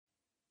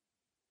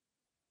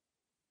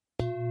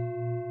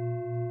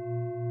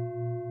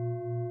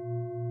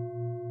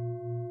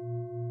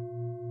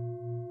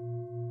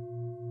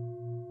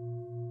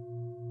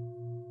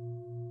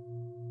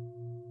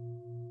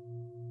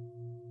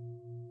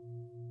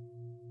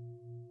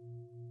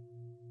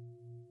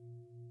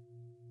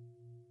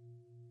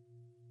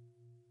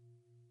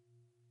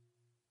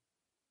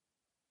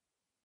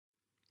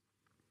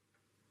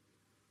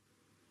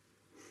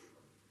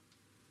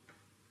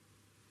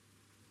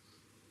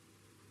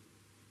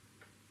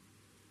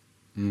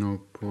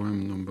No,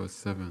 poem number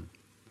 7,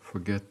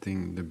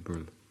 Forgetting the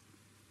Bull.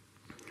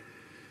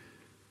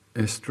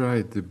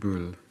 Astride the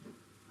bull,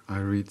 I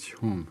reach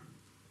home.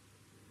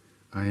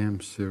 I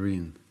am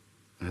serene,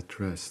 at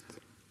rest,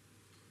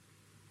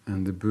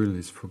 and the bull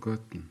is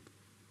forgotten.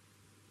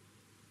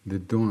 The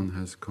dawn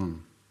has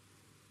come.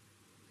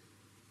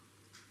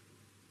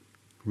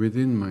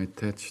 Within my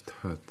thatched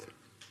hut,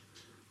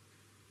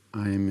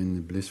 I am in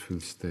a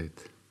blissful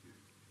state.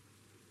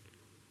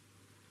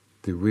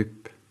 The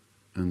whip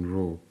and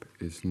rope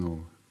is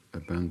now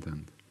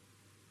abandoned.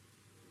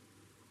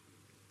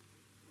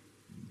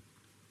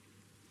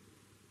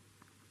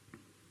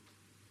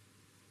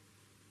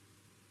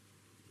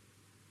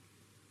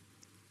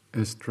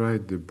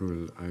 Astride the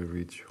bull, I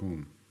reach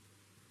home.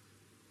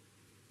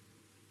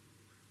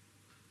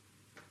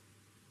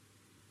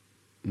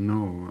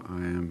 Now I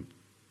am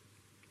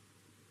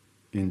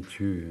in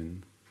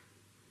tune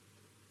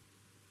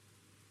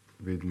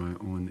with my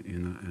own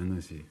inner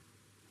energy.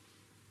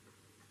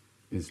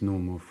 It's no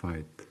more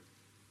fight.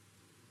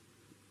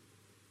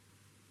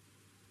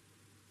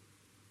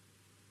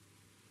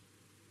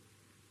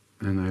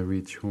 And I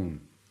reach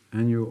home.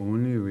 And you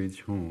only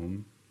reach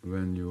home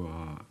when you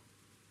are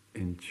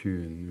in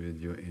tune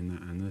with your inner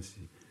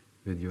energy,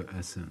 with your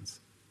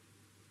essence.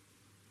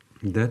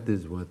 That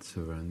is what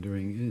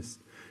surrendering is.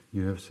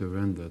 You have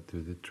surrendered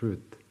to the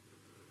truth,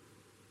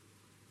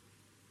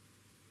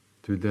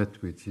 to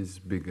that which is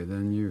bigger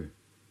than you.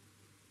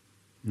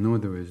 No,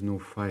 there is no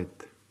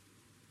fight.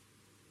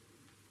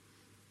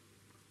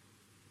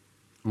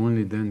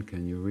 Only then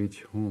can you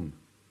reach home.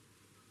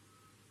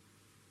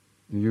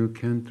 You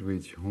can't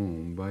reach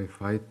home by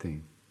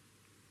fighting,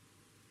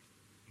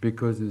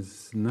 because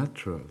it's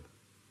natural.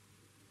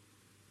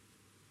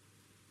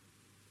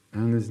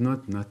 And it's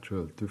not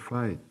natural to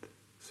fight.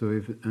 So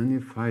if any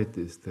fight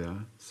is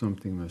there,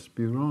 something must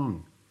be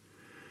wrong.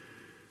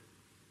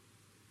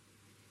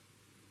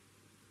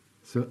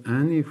 So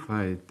any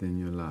fight in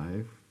your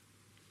life,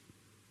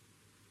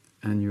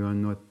 and you are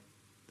not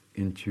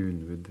in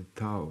tune with the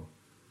Tao,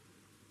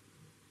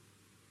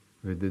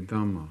 with the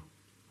Dhamma,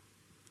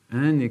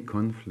 any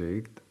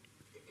conflict,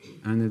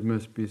 and it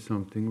must be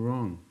something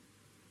wrong.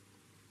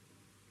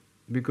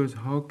 Because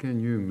how can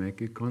you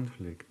make a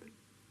conflict?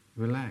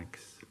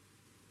 Relax.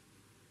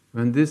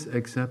 When this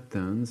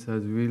acceptance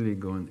has really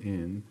gone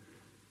in,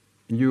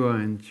 you are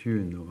in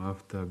tune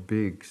after a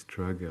big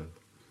struggle,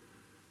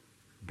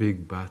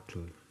 big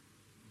battle,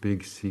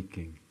 big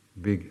seeking,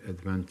 big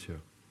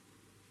adventure.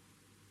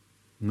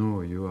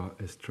 No, you are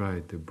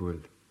astride the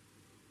bull,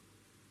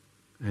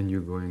 and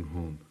you're going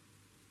home.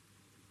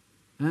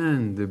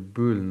 And the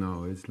bull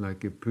now is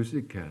like a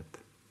pussycat.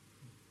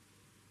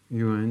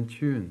 You are in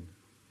tune.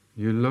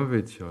 You love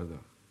each other.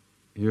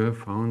 You have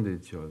found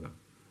each other.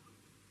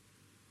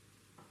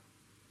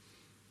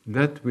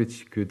 That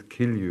which could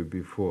kill you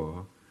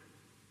before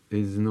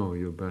is now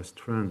your best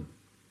friend.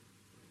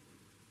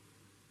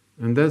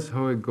 And that's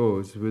how it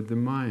goes with the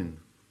mind.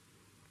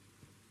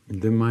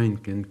 The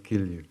mind can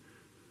kill you.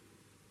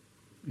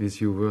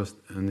 It's your worst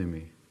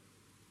enemy.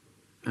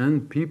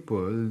 And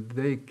people,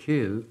 they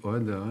kill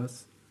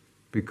others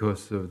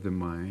because of the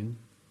mind.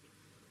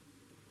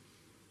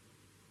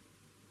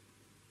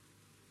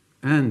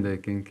 And they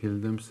can kill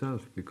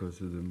themselves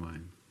because of the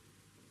mind.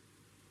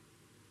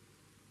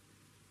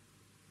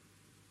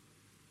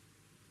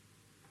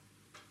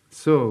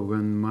 So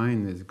when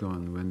mind is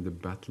gone, when the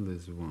battle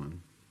is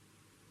won,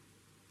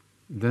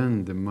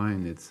 then the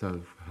mind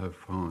itself have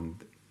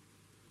found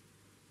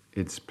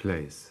its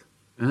place.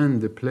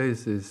 And the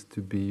place is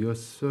to be your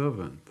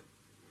servant.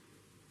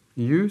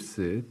 Use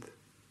it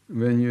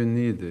when you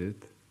need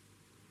it,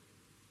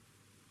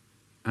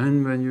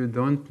 and when you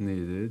don't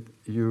need it,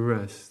 you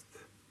rest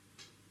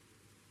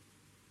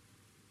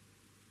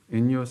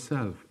in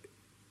yourself,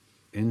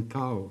 in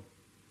Tao,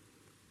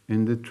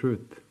 in the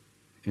truth,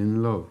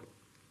 in love.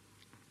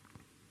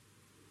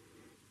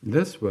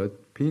 That's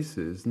what peace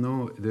is.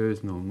 No, there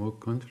is no more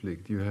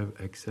conflict. You have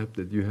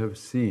accepted, you have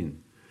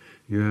seen,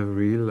 you have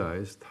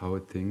realized how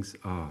things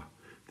are.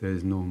 There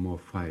is no more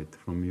fight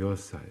from your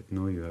side.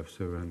 No, you have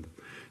surrendered.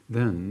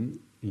 Then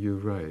you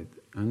ride,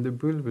 and the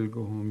bull will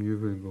go home, you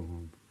will go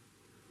home.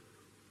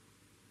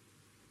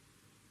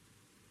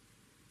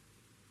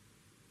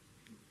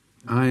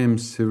 I am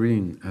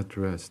serene at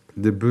rest.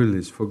 The bull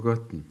is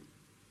forgotten.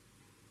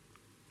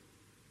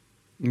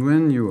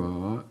 When you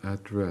are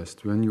at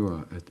rest, when you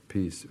are at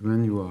peace,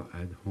 when you are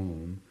at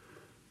home,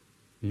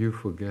 you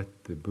forget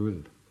the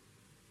bull.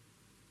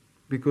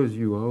 Because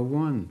you are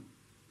one.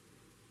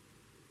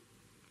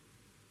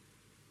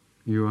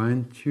 You are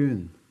in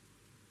tune.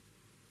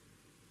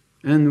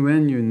 And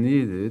when you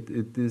need it,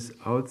 it is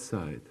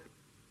outside.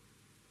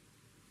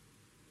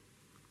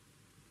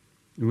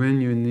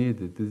 When you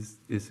need it,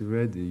 it's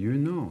ready, you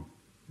know.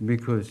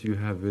 Because you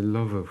have a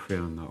love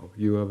affair now.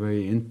 You are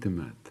very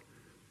intimate.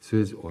 So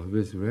it's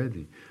always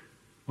ready.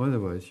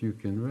 Otherwise you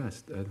can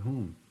rest at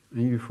home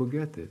and you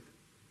forget it.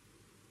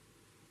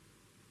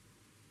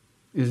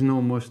 There's no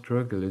more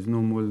struggle, there's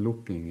no more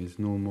looking, there's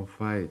no more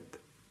fight.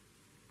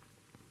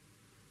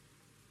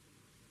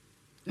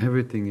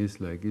 Everything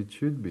is like it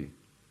should be.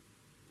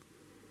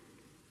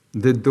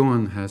 The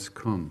dawn has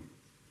come.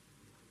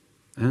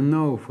 And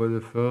now, for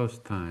the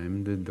first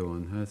time, the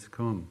dawn has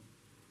come.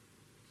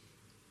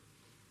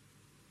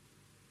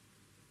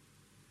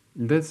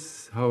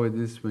 That's how it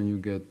is when you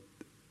get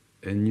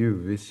a new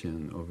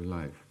vision of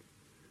life.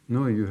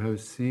 No, you have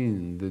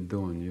seen the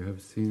dawn, you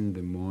have seen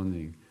the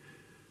morning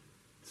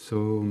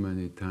so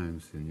many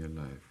times in your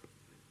life.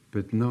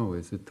 But now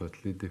it's a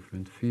totally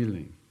different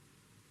feeling.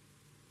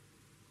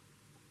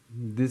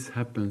 This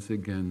happens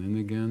again and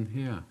again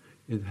here.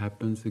 It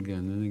happens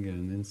again and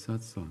again in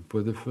satsang.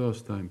 For the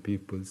first time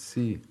people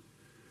see.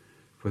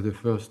 For the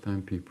first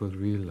time people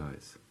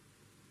realize.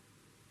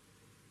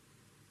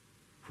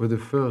 For the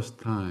first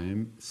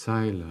time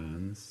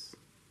silence,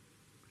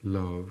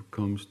 love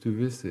comes to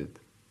visit.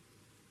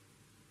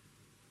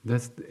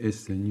 That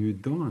is the new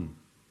dawn.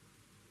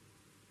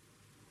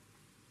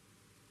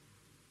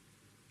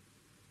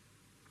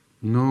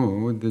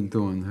 No, the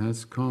dawn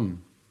has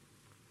come.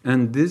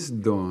 And this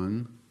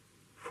dawn,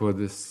 for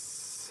the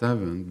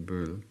seventh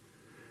bull,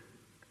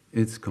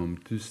 it's come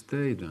to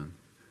stay then.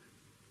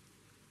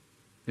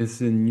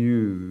 It's a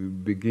new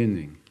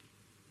beginning.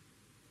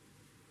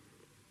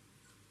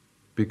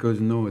 Because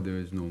now there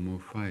is no more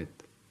fight.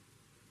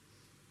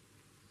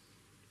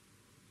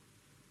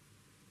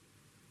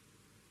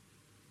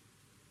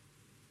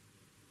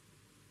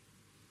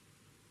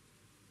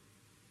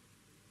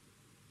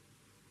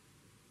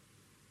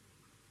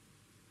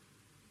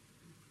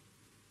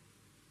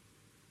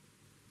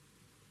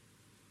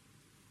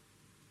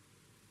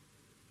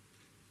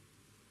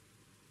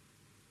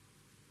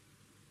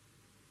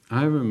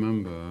 I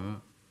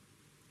remember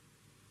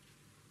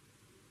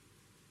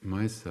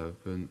myself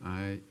when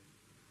I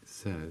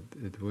said,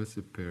 it was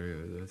a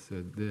period, I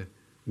said, the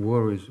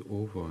war is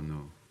over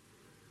now.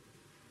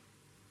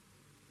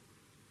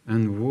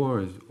 And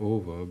war is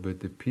over,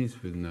 but the peace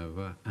will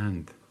never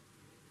end.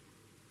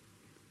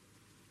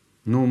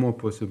 No more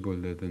possible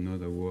that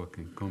another war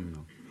can come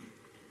now.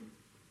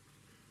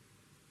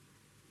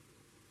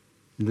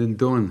 The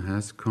dawn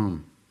has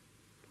come.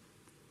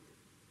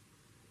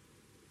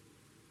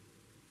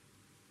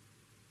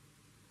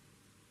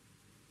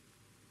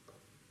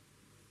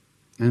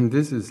 And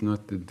this is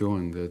not the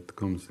dawn that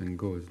comes and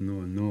goes.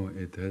 No,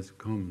 it has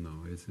come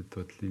now. It's a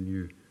totally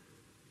new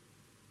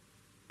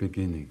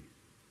beginning.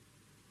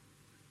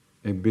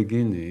 A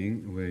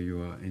beginning where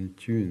you are in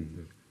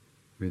tune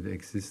with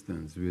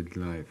existence, with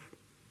life.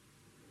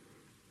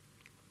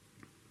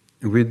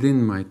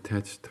 Within my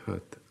thatched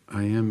hut,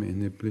 I am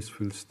in a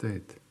blissful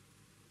state.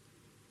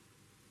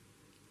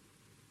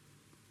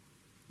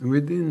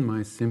 Within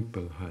my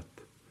simple hut,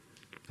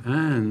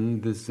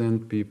 and the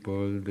Zen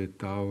people, the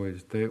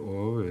Taoists, they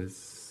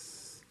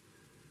always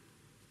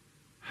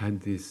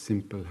had these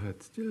simple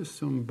huts, just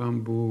some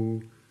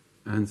bamboo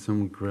and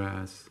some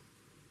grass.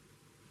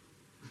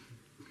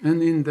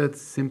 And in that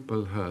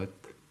simple hut,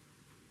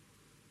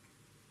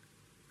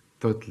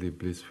 totally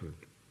blissful.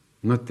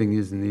 Nothing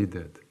is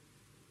needed.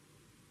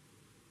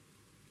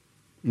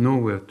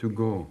 Nowhere to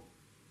go.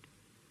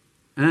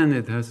 And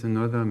it has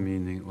another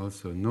meaning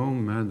also. No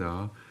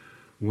matter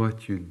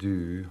what you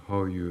do,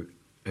 how you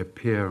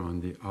appear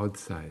on the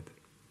outside,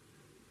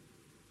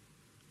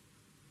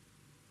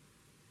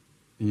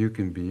 you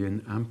can be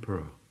an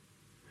emperor.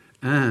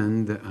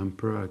 And the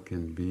emperor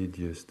can be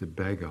just a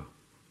beggar.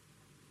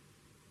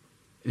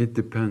 It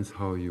depends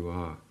how you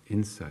are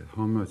inside,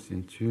 how much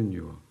in tune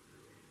you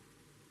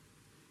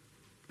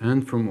are.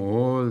 And from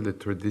all the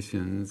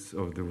traditions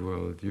of the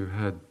world, you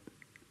had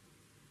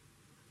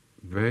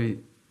very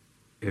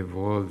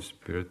evolved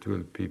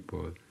spiritual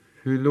people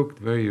who looked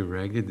very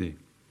raggedy,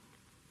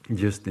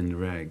 just in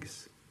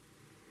rags.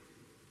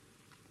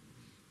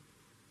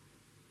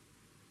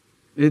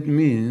 It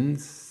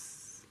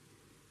means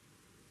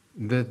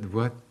that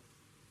what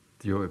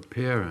your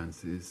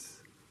appearance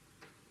is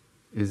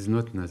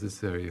not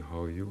necessarily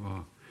how you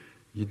are.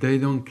 They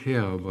don't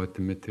care about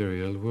the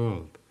material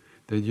world.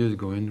 They just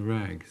go in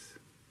rags.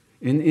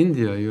 In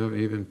India, you have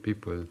even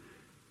people,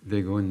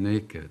 they go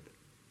naked.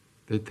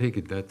 They take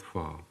it that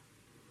far.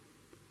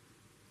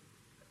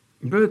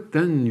 But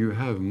then you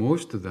have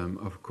most of them,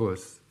 of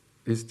course,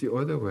 it's the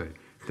other way.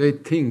 They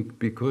think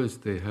because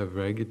they have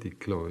raggedy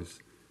clothes,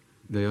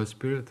 they are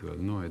spiritual.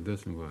 No, it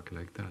doesn't work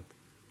like that.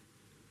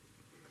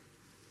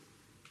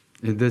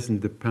 It doesn't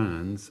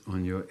depend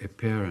on your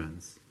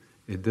appearance.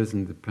 It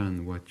doesn't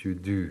depend what you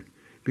do.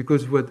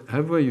 Because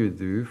whatever you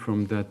do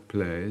from that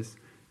place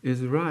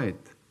is right.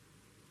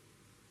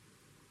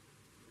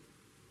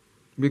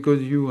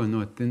 Because you are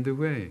not in the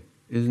way.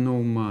 There's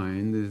no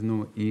mind, there's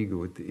no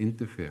ego to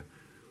interfere.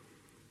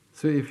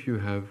 So if you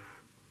have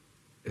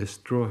a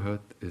straw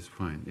hut, it's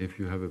fine. If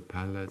you have a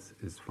palace,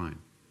 it's fine.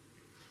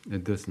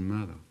 It doesn't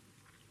matter.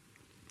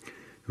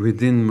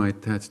 Within my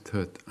thatched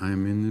hut, I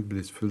am in a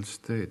blissful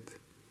state.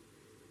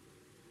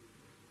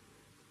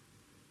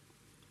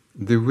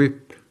 The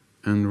whip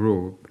and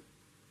rope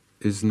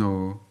is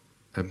now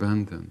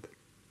abandoned.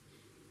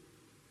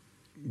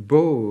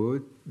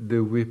 Both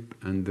the whip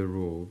and the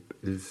rope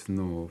is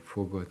now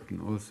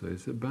forgotten, also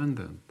is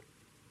abandoned.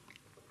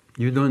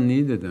 You don't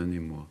need it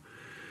anymore.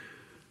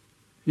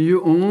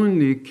 You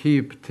only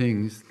keep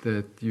things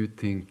that you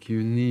think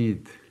you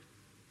need.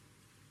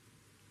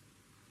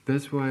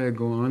 That's why I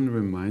go on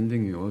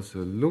reminding you also,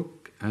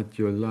 look at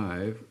your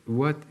life,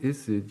 what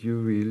is it you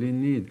really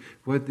need?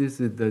 What is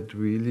it that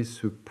really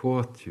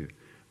supports you?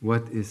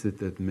 What is it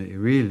that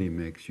really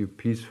makes you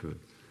peaceful,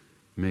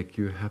 make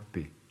you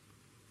happy,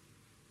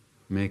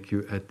 make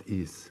you at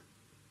ease?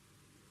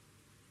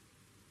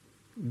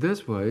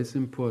 That's why it's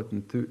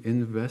important to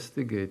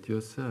investigate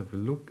yourself,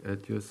 look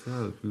at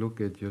yourself,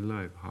 look at your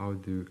life. How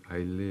do I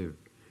live?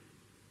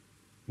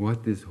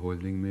 What is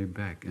holding me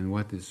back and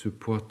what is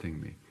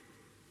supporting me?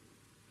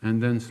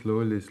 And then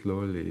slowly,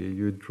 slowly,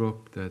 you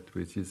drop that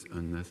which is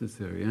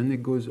unnecessary. And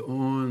it goes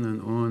on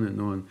and on and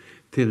on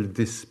till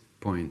this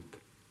point,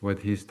 what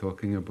he's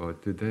talking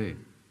about today.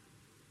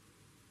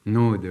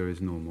 No, there is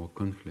no more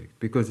conflict,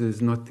 because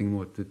there's nothing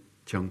more to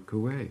chunk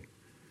away.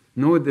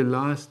 No, the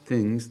last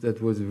things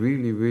that was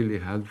really, really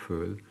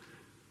helpful,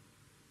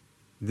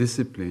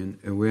 discipline,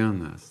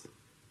 awareness,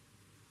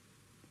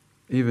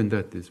 even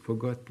that is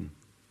forgotten.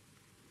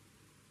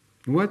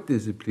 What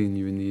discipline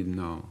you need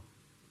now?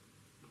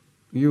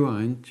 You are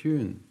in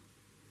tune.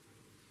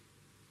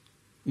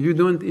 You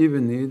don't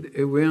even need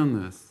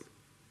awareness,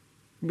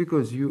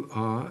 because you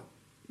are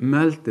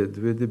melted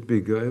with the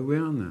bigger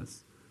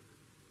awareness.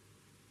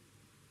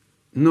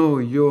 No,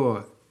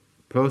 your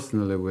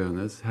personal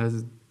awareness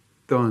has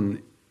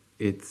done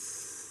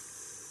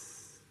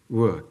its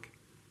work.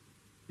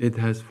 It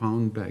has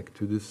found back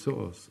to the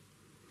source,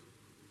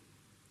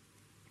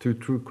 to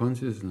true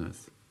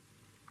consciousness.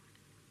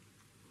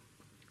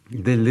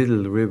 The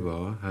little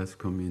river has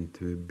come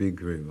into a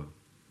big river.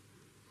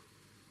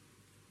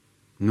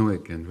 No,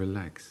 it can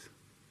relax.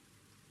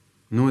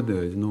 No,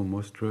 there is no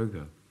more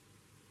struggle.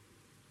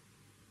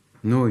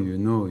 No, you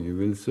know you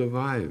will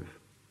survive.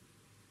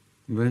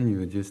 When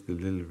you're just a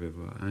little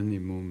river, any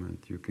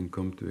moment you can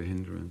come to a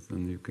hindrance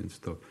and you can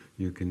stop,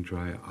 you can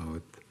dry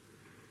out.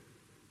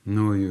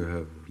 No, you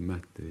have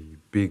met the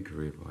big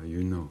river,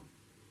 you know.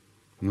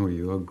 No,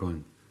 you are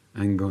gone,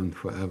 and gone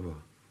forever.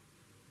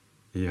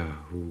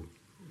 Yahoo!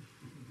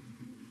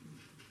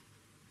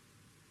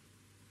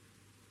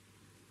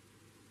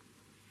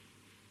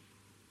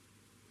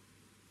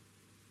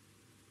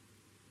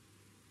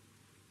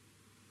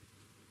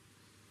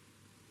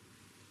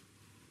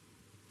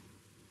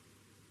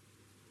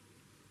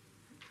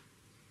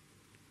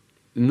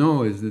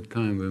 Now is the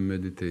time when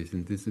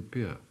meditation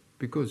disappears.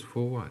 Because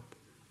for what?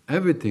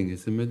 Everything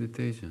is a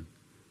meditation.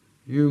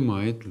 You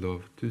might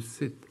love to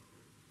sit,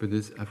 but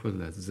it's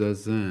effortless.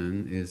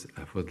 Zazen is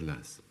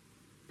effortless.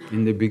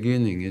 In the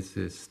beginning it's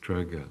a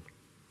struggle.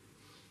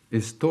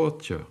 It's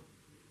torture.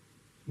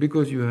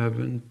 Because you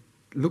haven't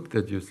looked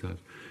at yourself.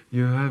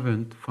 You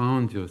haven't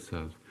found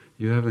yourself.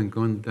 You haven't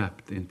gone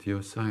depth into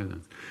your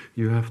silence.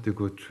 You have to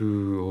go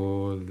through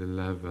all the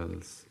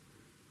levels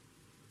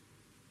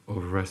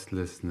of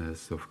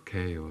restlessness, of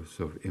chaos,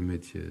 of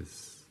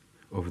images,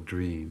 of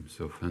dreams,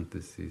 of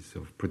fantasies,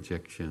 of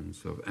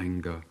projections, of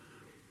anger,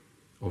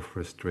 of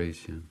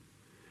frustration.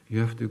 You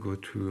have to go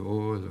through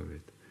all of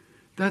it.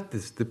 That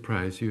is the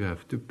price you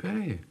have to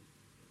pay.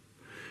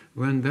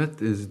 When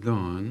that is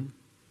done,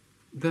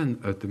 then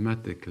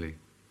automatically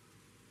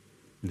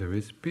there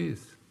is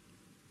peace.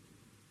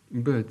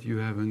 But you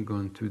haven't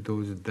gone to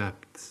those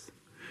depths.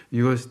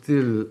 You are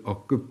still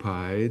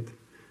occupied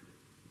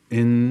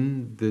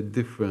in the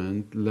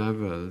different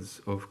levels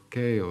of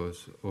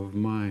chaos, of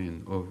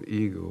mind, of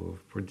ego,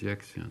 of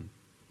projection.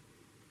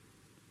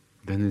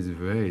 Then it's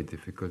very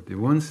difficult.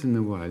 Once in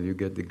a while you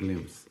get a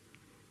glimpse,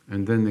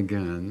 and then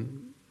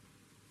again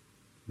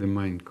the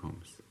mind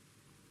comes.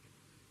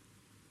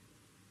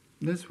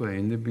 That's why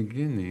in the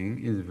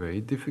beginning it's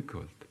very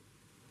difficult.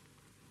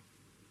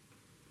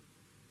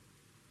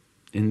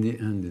 In the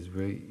end it's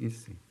very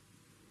easy.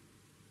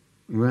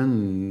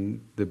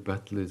 When the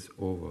battle is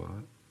over,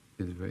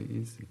 it's very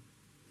easy.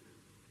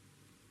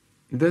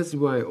 That's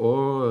why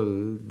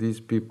all these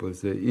people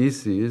say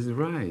easy is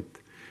right.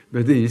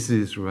 But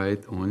easy is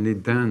right only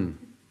then.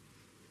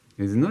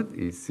 It's not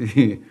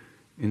easy.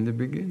 In the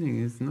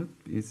beginning it's not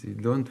easy.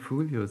 Don't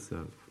fool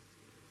yourself.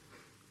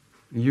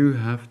 You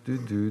have to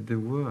do the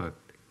work.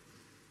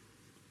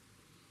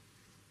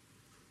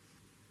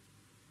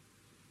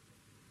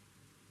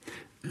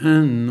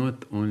 And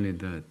not only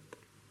that,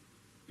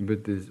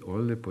 but there's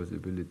all the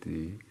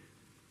possibility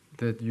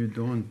that you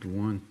don't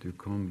want to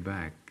come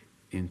back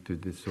into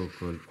the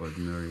so-called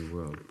ordinary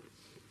world.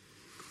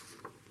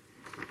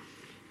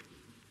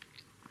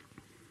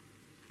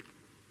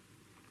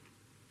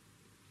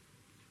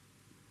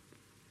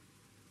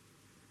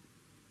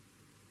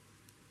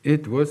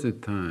 It was a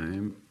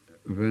time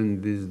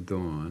when this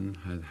dawn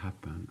had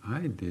happened.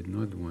 I did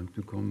not want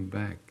to come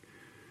back.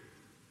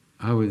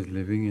 I was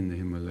living in the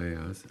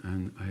Himalayas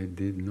and I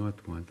did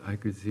not want, I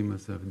could see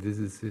myself, this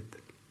is it.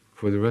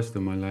 For the rest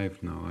of my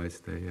life now, I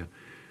stay here.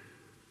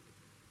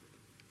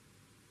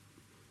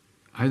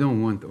 I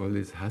don't want all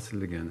this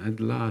hassle again. At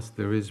last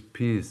there is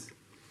peace.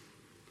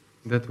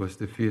 That was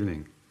the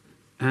feeling.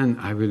 And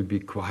I will be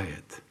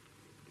quiet.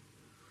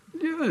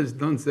 Yes,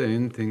 don't say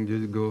anything,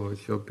 just go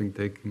shopping,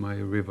 take my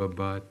river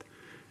bath,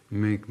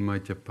 make my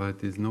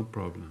chapatis, no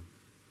problem.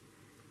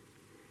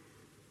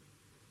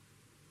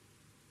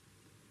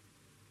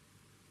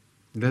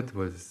 That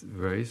was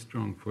very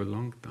strong for a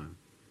long time.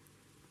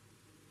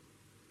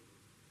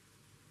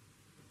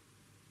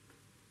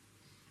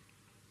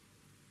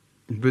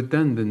 But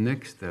then the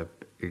next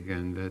step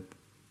again, that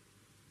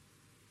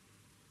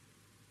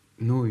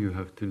no, you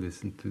have to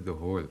listen to the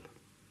whole.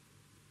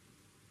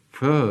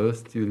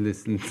 First you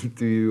listen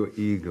to your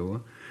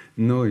ego,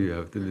 no, you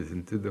have to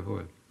listen to the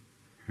whole.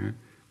 Yeah?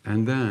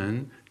 And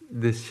then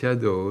the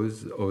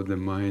shadows of the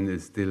mind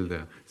is still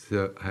there.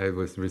 So I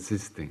was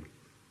resisting.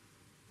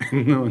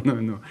 No,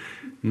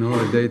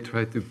 they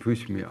try to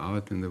push me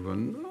out in the world.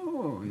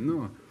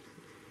 No.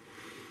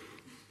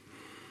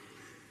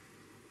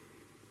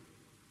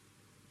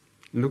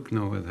 Look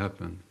now what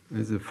happened.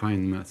 It's a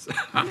fine mess.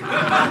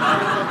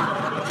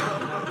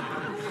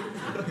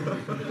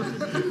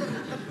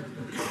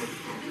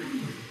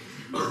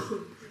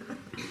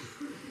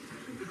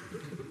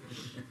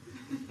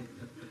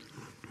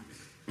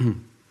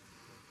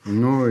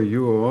 No,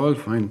 you all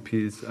find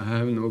peace. I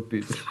have no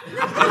peace.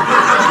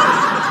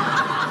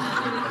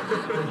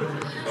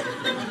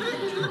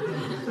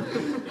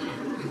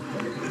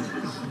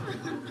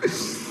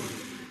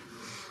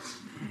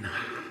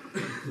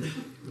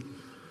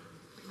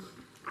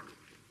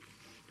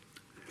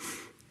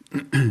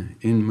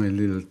 In my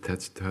little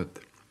thatched hut,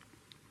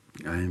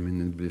 I am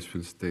in a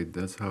blissful state.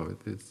 That's how it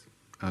is.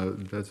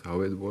 That's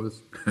how it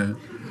was.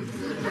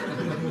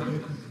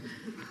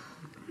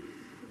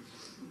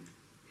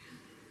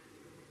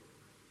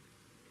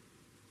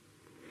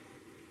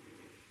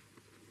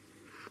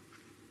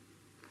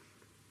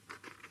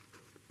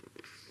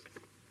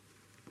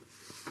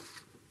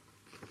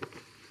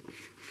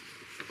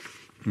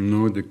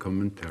 Know the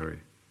commentary.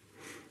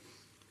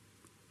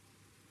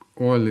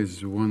 All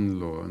is one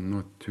law,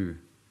 not two.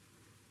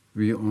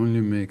 We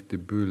only make the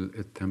bull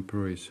a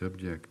temporary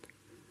subject.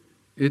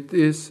 It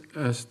is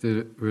as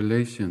the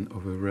relation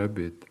of a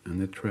rabbit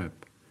and a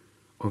trap,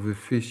 of a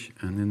fish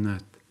and a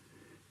net.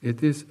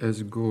 It is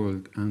as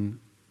gold and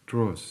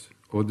dross,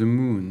 or the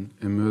moon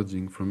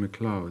emerging from a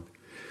cloud.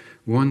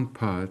 One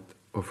path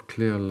of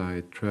clear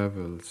light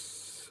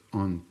travels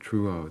on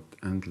throughout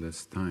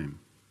endless time.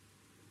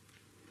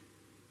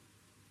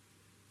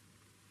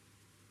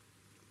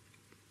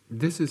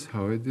 This is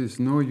how it is.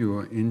 Now you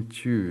are in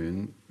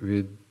tune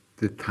with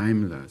the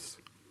timeless.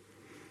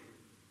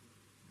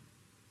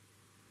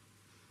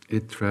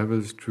 It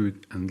travels through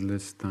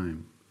endless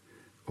time.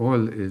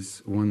 All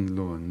is one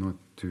law, not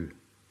two.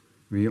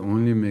 We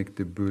only make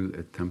the bull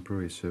a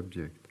temporary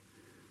subject.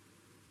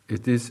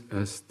 It is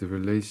as the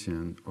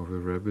relation of a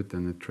rabbit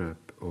and a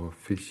trap, or a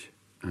fish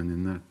and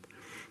a net.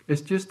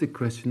 It's just a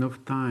question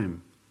of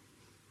time.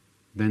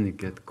 Then it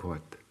gets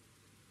caught.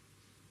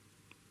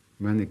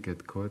 When it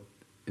gets caught,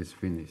 it's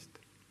finished.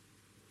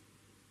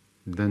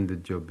 Then the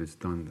job is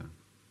done then.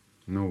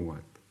 Know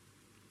what?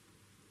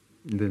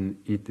 Then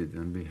eat it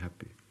and be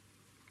happy.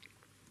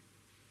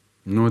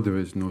 No, there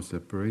is no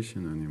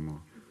separation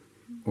anymore.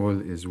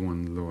 All is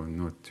one law,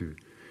 not two.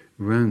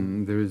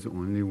 When there is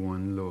only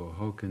one law,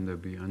 how can there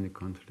be any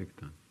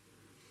conflict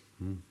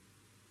then?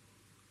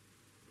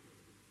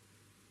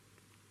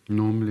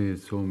 Normally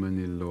it's so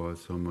many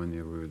laws, so many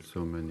rules,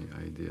 so many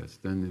ideas,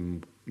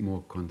 then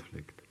more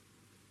conflict.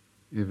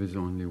 If it's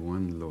only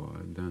one law,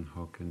 then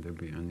how can there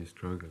be any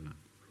struggle?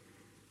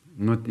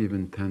 Not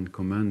even 10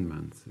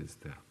 commandments is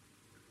there.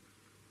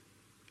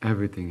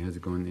 Everything has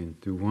gone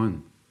into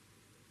one.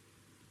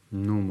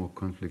 No more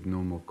conflict,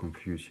 no more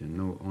confusion,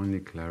 no, only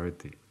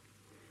clarity.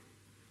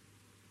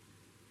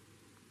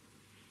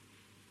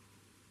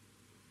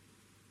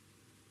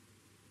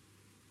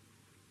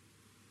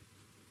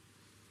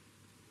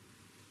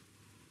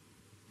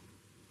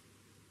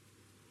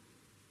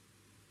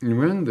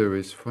 When there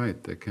is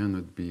fight, there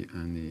cannot be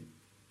any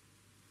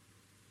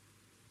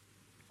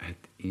at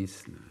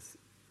easeness.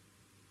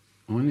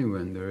 Only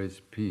when there is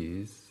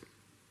peace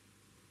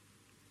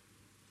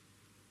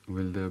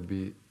will there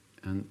be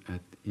an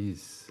at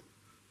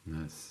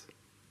easeness.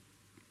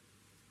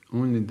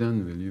 Only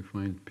then will you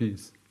find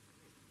peace.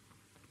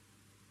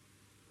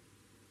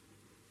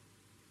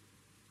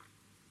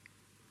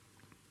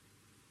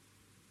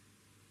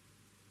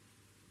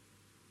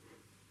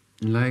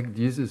 Like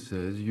Jesus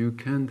says, you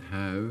can't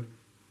have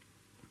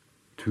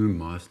two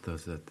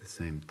masters at the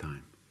same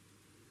time.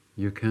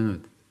 You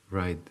cannot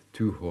ride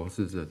two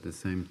horses at the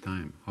same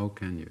time. How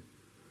can you?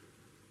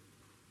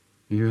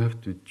 You have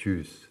to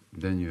choose,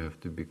 then you have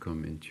to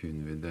become in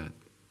tune with that.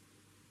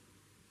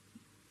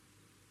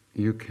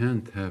 You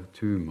can't have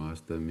two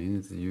masters,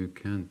 means you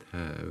can't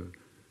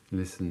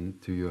listen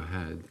to your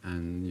head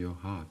and your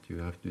heart. You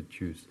have to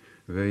choose.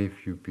 Very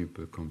few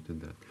people come to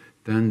that.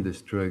 Then the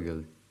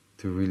struggle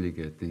to really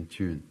get in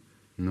tune.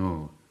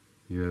 No,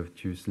 you have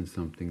chosen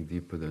something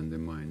deeper than the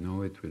mind.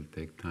 No, it will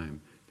take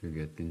time. to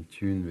get in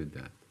tune with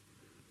that.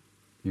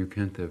 You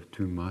can't have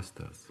two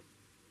masters.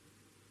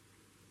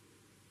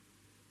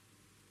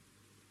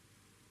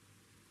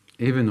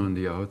 Even on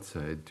the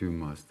outside, two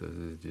masters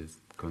is just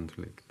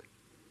conflict.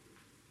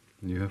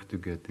 You have to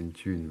get in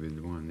tune with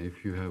one.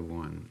 If you have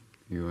one,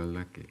 you are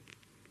lucky.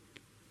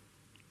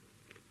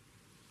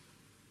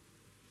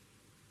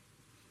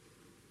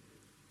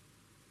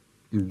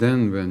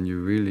 Then when you're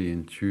really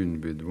in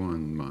tune with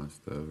one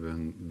master,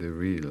 when the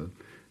real,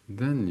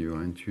 then you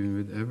are in tune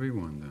with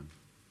everyone then.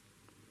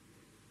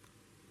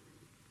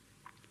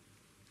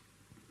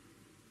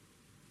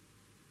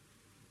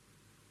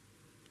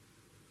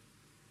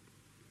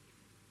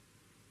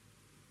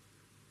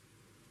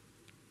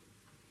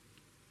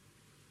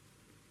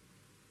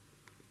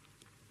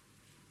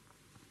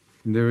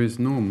 There is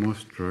no more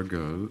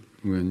struggle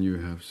when you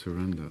have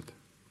surrendered.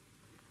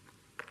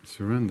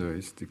 Surrender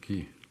is the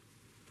key,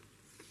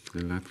 to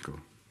let go.